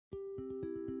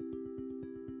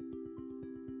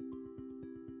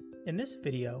In this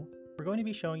video, we're going to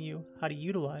be showing you how to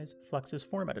utilize Flex's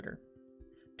form editor.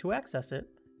 To access it,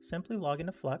 simply log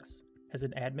into Flex as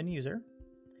an admin user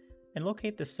and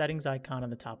locate the settings icon on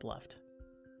the top left.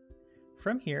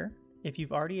 From here, if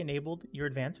you've already enabled your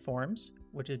advanced forms,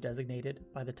 which is designated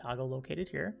by the toggle located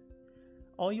here,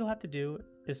 all you'll have to do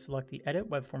is select the Edit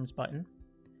Web Forms button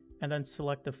and then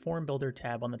select the Form Builder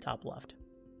tab on the top left.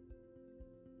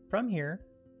 From here,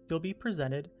 you'll be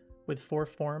presented with 4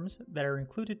 forms that are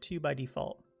included to you by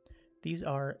default. These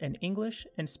are an English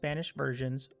and Spanish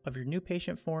versions of your new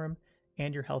patient form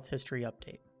and your health history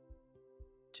update.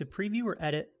 To preview or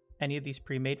edit any of these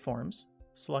pre-made forms,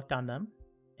 select on them,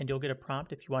 and you'll get a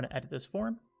prompt if you want to edit this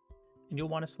form, and you'll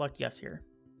want to select Yes here.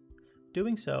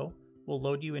 Doing so will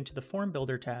load you into the Form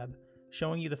Builder tab,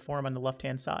 showing you the form on the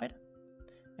left-hand side,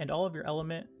 and all of your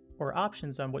element or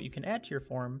options on what you can add to your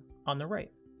form on the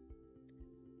right.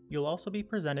 You'll also be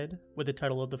presented with the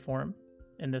title of the form.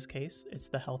 In this case, it's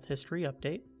the Health History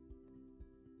Update.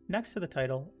 Next to the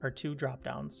title are 2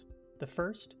 drop-downs. The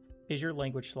first is your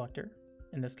language selector.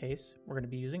 In this case, we're going to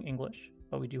be using English,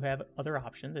 but we do have other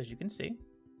options, as you can see.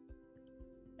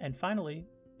 And finally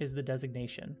is the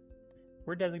designation.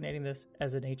 We're designating this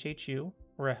as an HHU,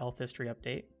 or a Health History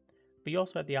Update, but you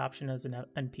also have the option as an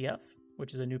NPF,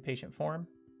 which is a new patient form,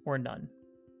 or none.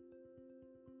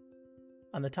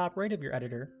 On the top right of your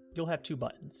editor, you'll have 2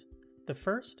 buttons. The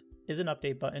first is an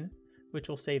update button, which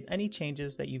will save any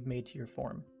changes that you've made to your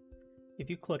form. If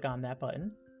you click on that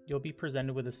button, you'll be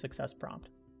presented with a success prompt.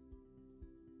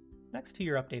 Next to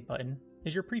your update button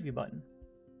is your preview button.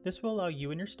 This will allow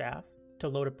you and your staff to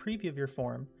load a preview of your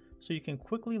form so you can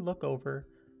quickly look over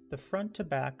the front to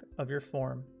back of your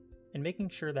form and making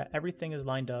sure that everything is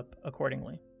lined up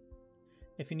accordingly.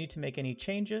 If you need to make any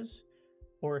changes,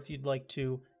 or if you'd like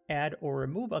to add or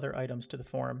remove other items to the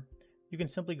form, you can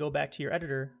simply go back to your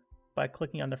editor by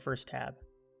clicking on the first tab.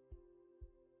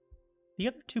 The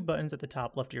other 2 buttons at the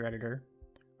top left of your editor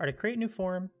are to create a new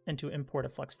form and to import a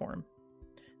Flex form.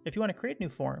 If you want to create a new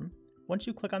form, once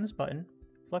you click on this button,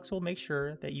 Flex will make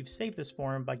sure that you've saved this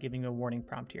form by giving you a warning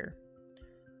prompt here.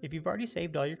 If you've already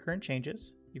saved all your current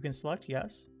changes, you can select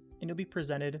Yes, and you'll be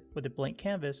presented with a blank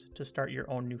canvas to start your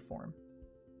own new form.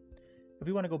 If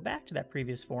we want to go back to that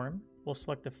previous form, we'll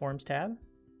select the Forms tab,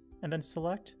 and then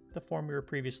select the form we were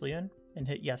previously in, and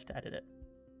hit Yes to edit it.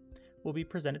 We'll be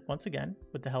presented once again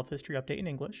with the Health History Update in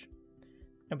English,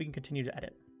 and we can continue to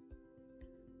edit.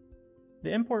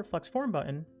 The Import Flex Form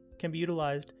button can be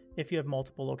utilized if you have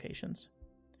multiple locations.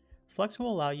 Flex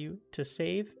will allow you to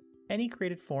save any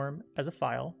created form as a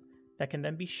file that can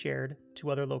then be shared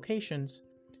to other locations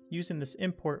using this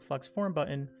Import Flex Form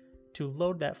button to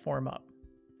load that form up.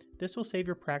 This will save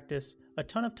your practice a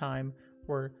ton of time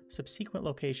where subsequent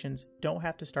locations don't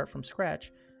have to start from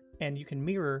scratch, and you can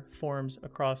mirror forms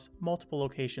across multiple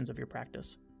locations of your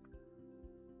practice.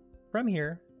 From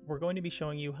here, we're going to be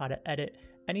showing you how to edit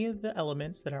any of the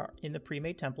elements that are in the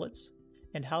pre-made templates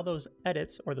and how those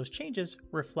edits or those changes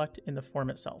reflect in the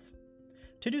form itself.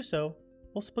 To do so,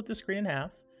 we'll split the screen in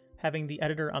half, having the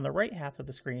editor on the right half of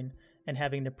the screen and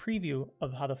having the preview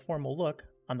of how the form will look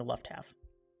on the left half.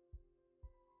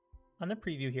 On the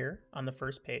preview here, on the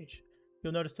first page,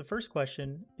 you'll notice the first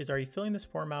question is, are you filling this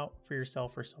form out for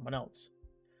yourself or someone else?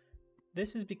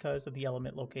 This is because of the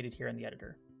element located here in the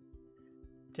editor.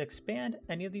 To expand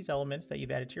any of these elements that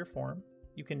you've added to your form,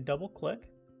 you can double click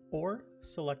or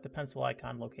select the pencil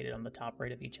icon located on the top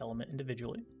right of each element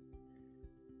individually.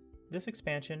 This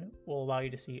expansion will allow you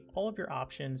to see all of your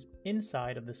options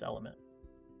inside of this element.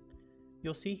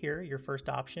 You'll see here your first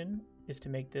option is to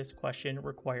make this question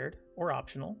required or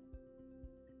optional.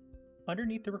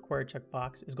 Underneath the required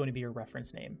checkbox is going to be your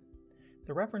reference name.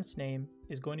 The reference name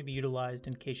is going to be utilized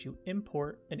in case you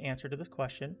import an answer to this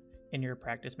question in your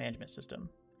practice management system.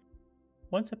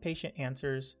 Once a patient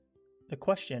answers the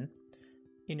question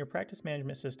in your practice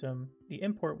management system, the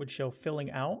import would show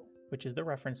filling out, which is the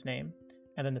reference name,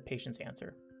 and then the patient's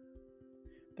answer.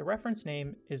 The reference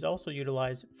name is also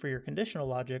utilized for your conditional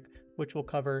logic, which we'll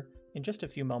cover in just a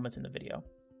few moments in the video.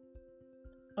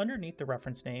 Underneath the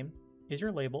reference name is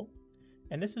your label,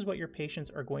 and this is what your patients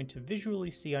are going to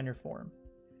visually see on your form.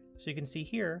 So you can see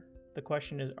here, the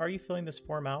question is, are you filling this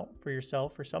form out for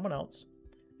yourself or someone else?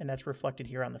 And that's reflected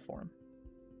here on the form.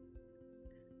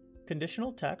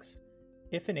 Conditional text,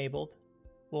 if enabled,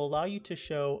 will allow you to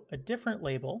show a different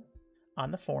label on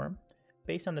the form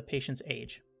based on the patient's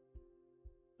age.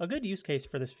 A good use case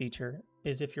for this feature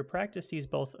is if your practice sees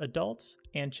both adults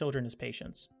and children as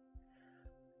patients.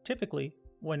 Typically,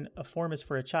 when a form is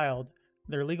for a child,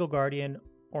 their legal guardian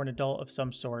or an adult of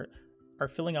some sort are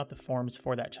filling out the forms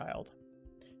for that child.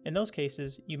 In those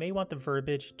cases, you may want the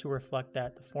verbiage to reflect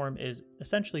that the form is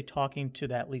essentially talking to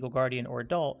that legal guardian or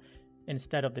adult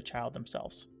instead of the child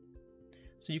themselves.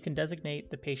 So you can designate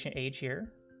the patient age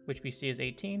here, which we see as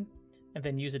 18, and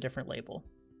then use a different label.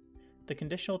 The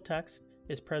conditional text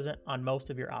is present on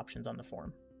most of your options on the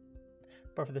form.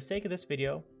 But for the sake of this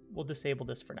video, we'll disable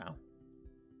this for now.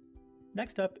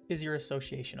 Next up is your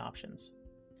association options.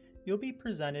 You'll be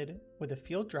presented with a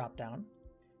field dropdown.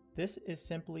 This is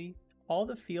simply all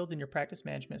the fields in your practice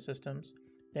management systems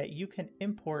that you can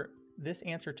import this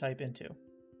answer type into.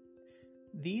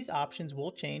 These options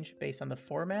will change based on the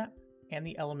format and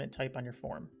the element type on your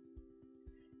form.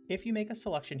 If you make a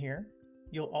selection here,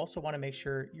 you'll also want to make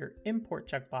sure your import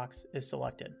checkbox is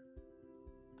selected.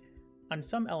 On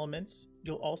some elements,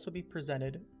 you'll also be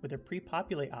presented with a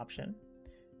pre-populate option.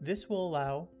 This will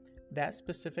allow that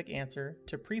specific answer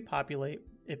to pre-populate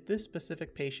if this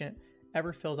specific patient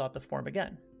ever fills out the form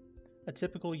again. A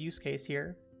typical use case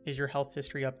here is your health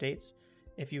history updates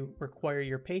if you require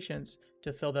your patients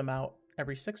to fill them out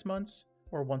every 6 months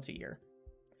or once a year.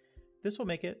 This will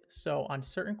make it so on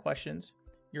certain questions,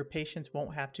 your patients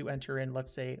won't have to enter in,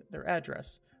 let's say, their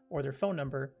address or their phone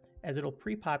number, as it'll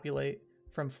pre-populate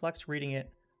from Flex reading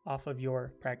it off of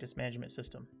your practice management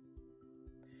system.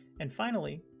 And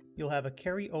finally, you'll have a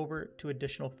carry over to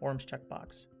additional forms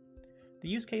checkbox. The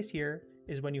use case here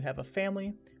is when you have a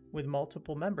family with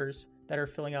multiple members that are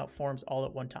filling out forms all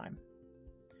at one time.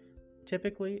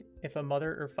 Typically, if a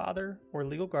mother or father or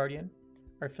legal guardian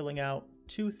are filling out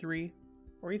 2, 3,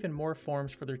 or even more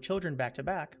forms for their children back to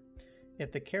back,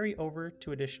 if the carry over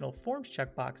to additional forms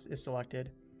checkbox is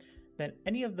selected, then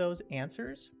any of those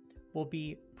answers will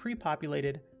be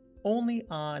pre-populated only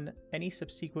on any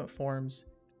subsequent forms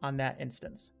on that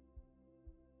instance.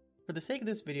 For the sake of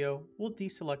this video, we'll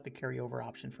deselect the carryover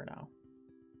option for now.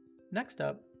 Next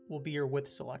up will be your width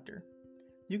selector.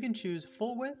 You can choose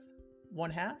full width,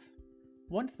 1/2,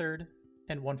 1/3,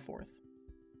 and 1/4.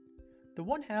 The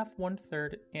 1/2,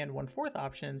 1/3, and 1/4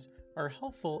 options are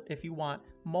helpful if you want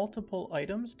multiple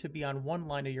items to be on one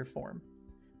line of your form.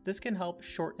 This can help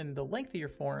shorten the length of your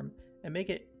form and make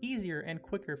it easier and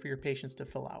quicker for your patients to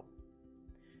fill out.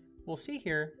 We'll see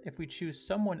here, if we choose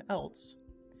someone else,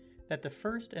 that the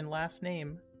first and last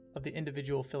name of the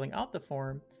individual filling out the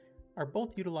form are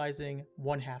both utilizing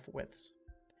 1/2 widths,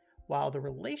 while the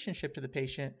relationship to the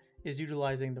patient is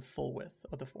utilizing the full width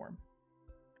of the form.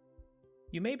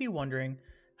 You may be wondering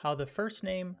how the first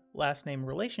name, last name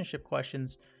relationship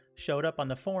questions showed up on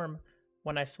the form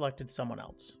when I selected someone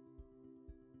else.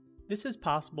 This is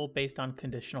possible based on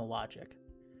conditional logic.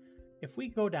 If we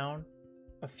go down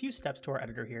a few steps to our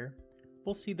editor here,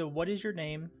 we'll see the what is your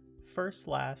name, first,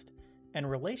 last, and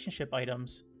relationship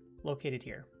items located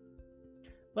here.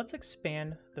 Let's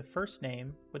expand the first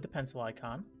name with the pencil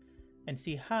icon and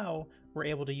see how we're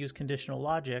able to use conditional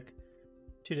logic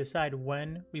to decide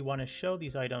when we want to show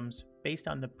these items based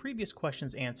on the previous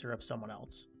question's answer of someone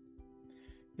else.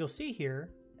 You'll see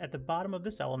here at the bottom of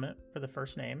this element for the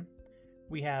first name,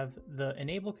 we have the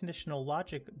Enable Conditional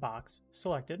Logic box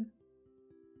selected,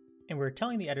 and we're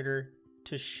telling the editor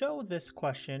to show this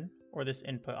question or this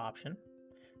input option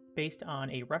based on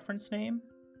a reference name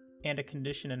and a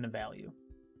condition and a value.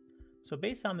 So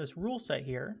based on this rule set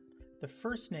here, the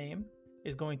first name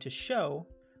is going to show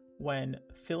when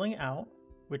filling out,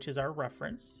 which is our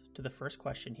reference to the first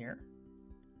question here,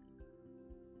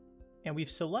 and we've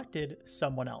selected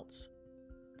someone else.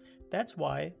 That's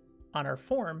why on our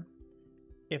form,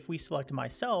 if we select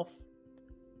myself,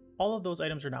 all of those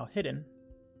items are now hidden,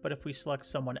 but if we select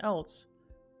someone else,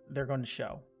 they're going to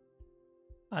show.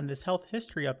 On this health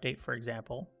history update, for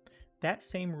example, that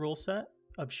same rule set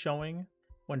of showing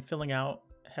when filling out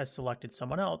has selected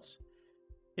someone else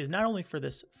is not only for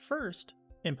this first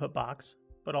input box,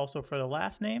 but also for the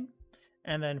last name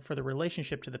and then for the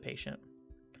relationship to the patient.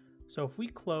 So if we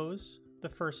close the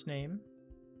first name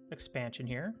expansion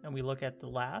here and we look at the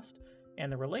last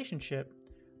and the relationship,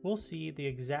 we'll see the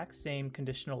exact same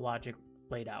conditional logic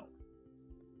laid out.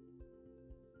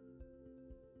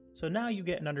 So now you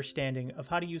get an understanding of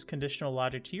how to use conditional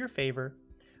logic to your favor,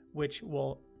 which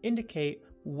will indicate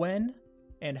when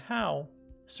and how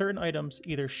certain items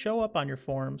either show up on your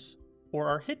forms or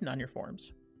are hidden on your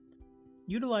forms.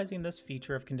 Utilizing this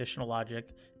feature of conditional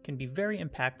logic can be very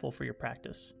impactful for your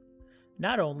practice.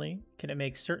 Not only can it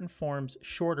make certain forms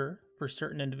shorter for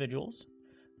certain individuals,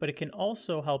 but it can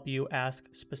also help you ask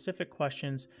specific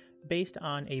questions based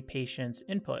on a patient's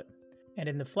input. And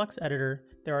in the Flex editor,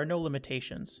 there are no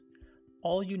limitations.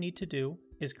 All you need to do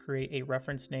is create a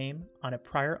reference name on a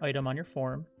prior item on your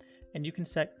form, and you can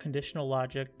set conditional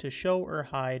logic to show or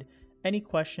hide any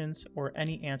questions or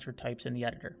any answer types in the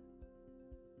editor.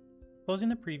 Closing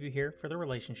the preview here for the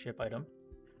relationship item,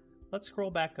 let's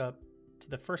scroll back up to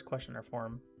the first question in our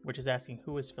form, which is asking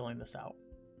who is filling this out.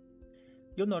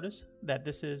 You'll notice that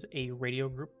this is a radio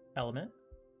group element,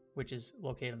 which is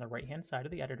located on the right-hand side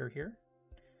of the editor here.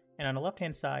 And on the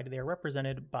left-hand side, they are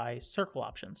represented by circle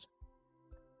options.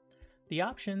 The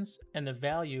options and the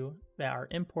value that are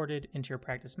imported into your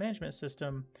practice management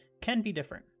system can be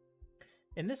different.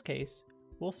 In this case,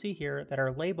 we'll see here that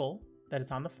our label that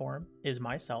is on the form is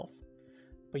myself,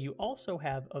 but you also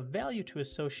have a value to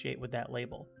associate with that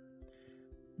label.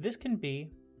 This can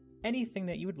be anything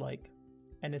that you would like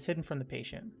and is hidden from the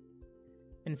patient.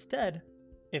 Instead,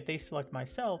 if they select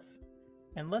myself,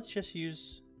 and let's just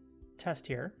use test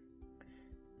here,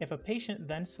 if a patient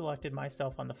then selected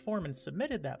myself on the form and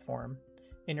submitted that form,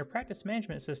 in your practice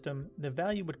management system, the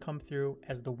value would come through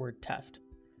as the word test.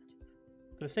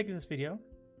 For the sake of this video,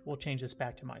 we'll change this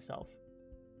back to myself.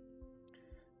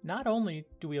 Not only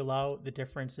do we allow the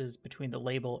differences between the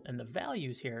label and the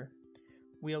values here,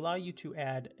 we allow you to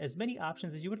add as many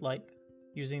options as you would like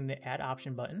using the Add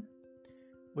Option button,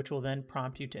 which will then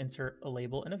prompt you to insert a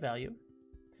label and a value.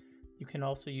 You can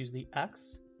also use the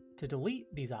X to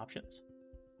delete these options.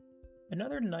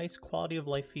 Another nice quality of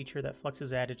life feature that Flex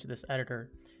has added to this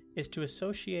editor is to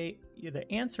associate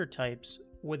the answer types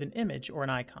with an image or an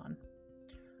icon.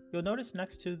 You'll notice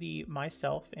next to the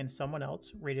myself and someone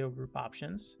else radio group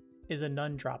options is a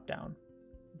none dropdown.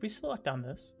 If we select on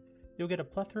this, you'll get a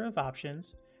plethora of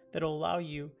options that will allow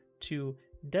you to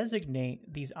designate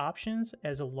these options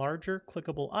as a larger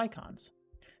clickable icons.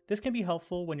 This can be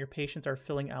helpful when your patients are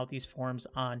filling out these forms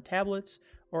on tablets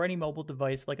or any mobile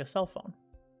device like a cell phone.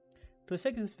 For the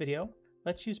sake of this video,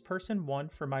 let's use person 1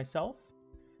 for myself,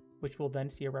 which will then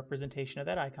see a representation of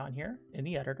that icon here in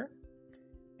the editor.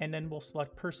 And then we'll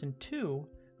select person 2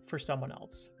 for someone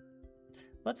else.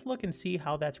 Let's look and see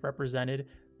how that's represented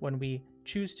when we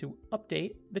choose to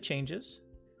update the changes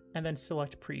and then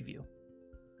select preview.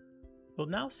 We'll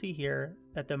now see here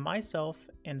that the myself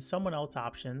and someone else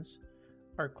options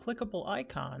are clickable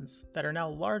icons that are now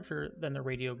larger than the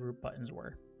radio group buttons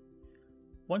were.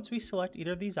 Once we select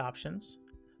either of these options,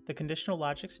 the conditional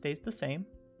logic stays the same,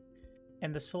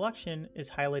 and the selection is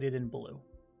highlighted in blue.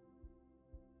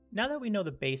 Now that we know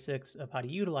the basics of how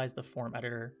to utilize the form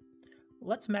editor,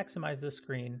 let's maximize the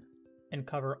screen and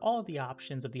cover all of the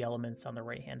options of the elements on the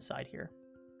right-hand side here.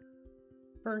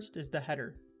 First is the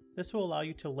header. This will allow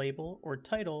you to label or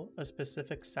title a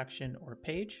specific section or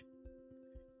page.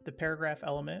 The paragraph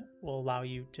element will allow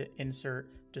you to insert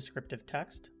descriptive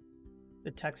text.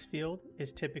 The text field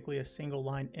is typically a single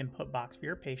line input box for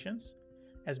your patients,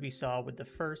 as we saw with the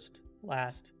first,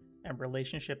 last, and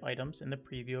relationship items in the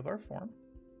preview of our form.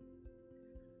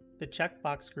 The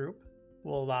checkbox group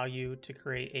will allow you to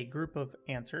create a group of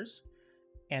answers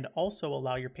and also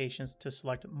allow your patients to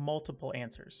select multiple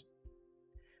answers.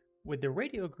 With the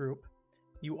radio group,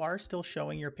 you are still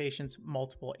showing your patients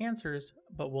multiple answers,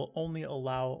 but will only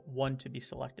allow one to be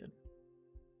selected.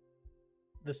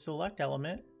 The select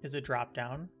element is a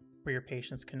drop-down where your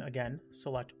patients can again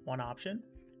select one option,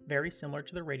 very similar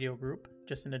to the radio group,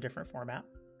 just in a different format.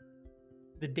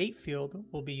 The date field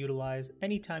will be utilized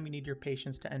anytime you need your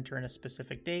patients to enter in a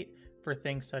specific date for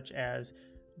things such as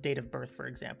date of birth, for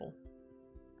example.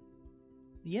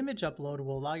 The image upload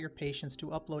will allow your patients to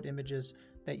upload images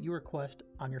that you request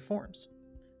on your forms.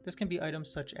 This can be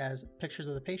items such as pictures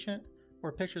of the patient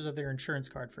or pictures of their insurance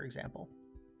card, for example.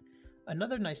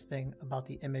 Another nice thing about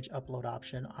the image upload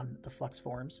option on the Flex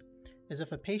forms is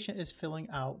if a patient is filling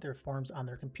out their forms on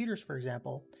their computers, for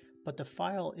example, but the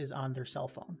file is on their cell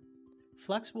phone.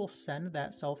 Flex will send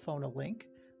that cell phone a link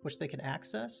which they can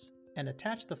access and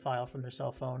attach the file from their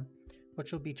cell phone,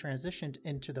 which will be transitioned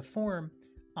into the form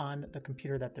on the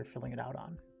computer that they're filling it out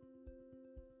on.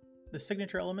 The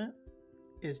signature element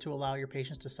is to allow your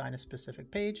patients to sign a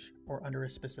specific page or under a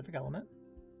specific element.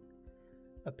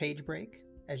 A page break,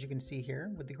 as you can see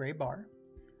here with the gray bar,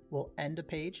 will end a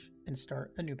page and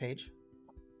start a new page.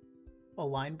 A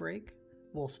line break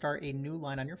will start a new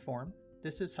line on your form.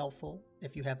 This is helpful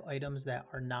if you have items that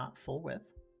are not full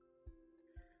width.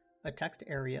 A text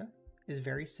area is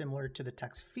very similar to the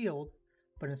text field,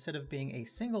 but instead of being a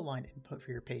single line input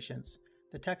for your patients,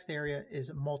 the text area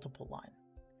is multiple line.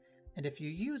 And if you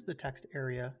use the text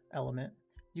area element,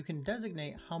 you can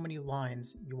designate how many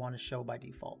lines you want to show by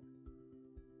default.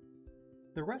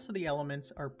 The rest of the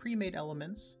elements are pre-made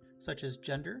elements such as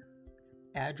gender,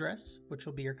 address, which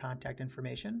will be your contact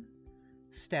information,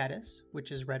 status,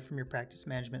 which is read from your practice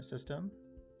management system,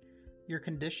 your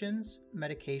conditions,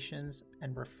 medications,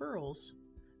 and referrals,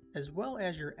 as well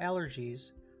as your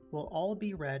allergies, will all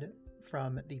be read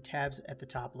from the tabs at the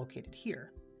top located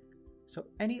here. So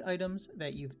any items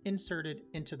that you've inserted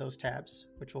into those tabs,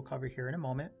 which we'll cover here in a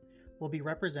moment, will be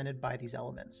represented by these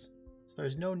elements. So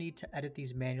there's no need to edit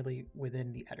these manually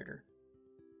within the editor.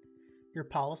 Your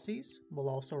policies will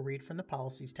also read from the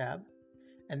Policies tab,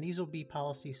 and these will be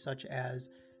policies such as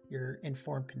your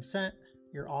informed consent,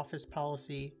 your office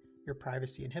policy, your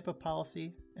privacy and HIPAA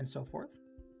policy, and so forth.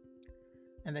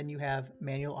 And then you have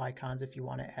manual icons if you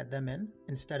want to add them in,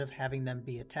 instead of having them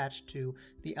be attached to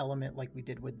the element like we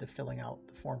did with the filling out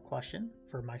the form question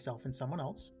for myself and someone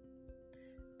else.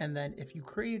 And then if you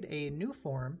created a new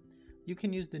form, you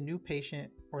can use the new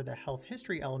patient or the health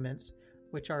history elements,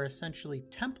 which are essentially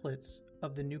templates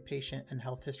of the new patient and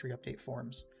health history update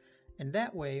forms. And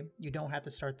that way you don't have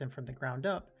to start them from the ground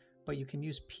up, but you can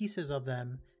use pieces of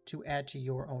them to add to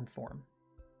your own form.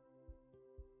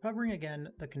 Covering again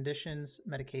the conditions,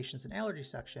 medications, and allergy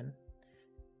section,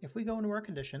 if we go into our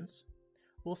conditions,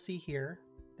 we'll see here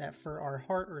that for our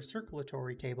heart or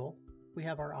circulatory table, we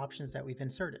have our options that we've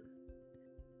inserted.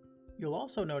 You'll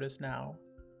also notice now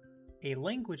a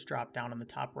language drop-down on the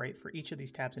top right for each of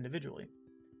these tabs individually.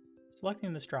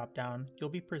 Selecting this drop-down, you'll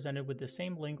be presented with the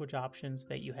same language options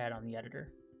that you had on the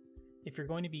editor. If you're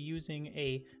going to be using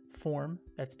a form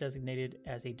that's designated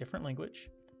as a different language,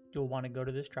 you'll want to go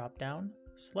to this drop-down,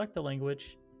 select the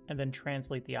language, and then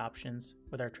translate the options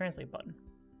with our Translate button.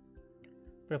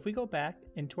 But if we go back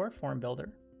into our form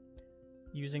builder,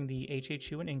 using the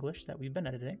HHU in English that we've been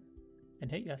editing,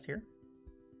 and hit yes here,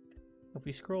 if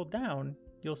we scroll down,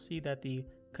 you'll see that the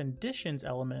conditions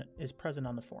element is present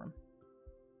on the form.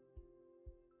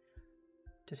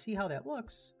 To see how that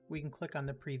looks, we can click on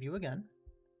the preview again,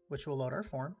 which will load our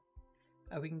form,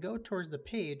 and we can go towards the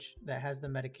page that has the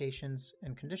medications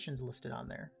and conditions listed on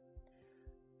there.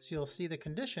 So you'll see the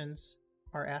conditions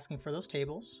are asking for those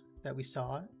tables that we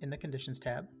saw in the Conditions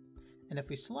tab, and if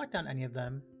we select on any of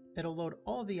them, it'll load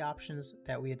all of the options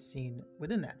that we had seen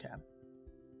within that tab.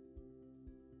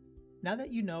 Now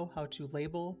that you know how to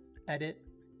label, edit,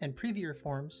 and preview your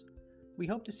forms, we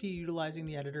hope to see you utilizing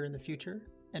the editor in the future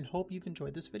and hope you've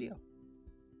enjoyed this video.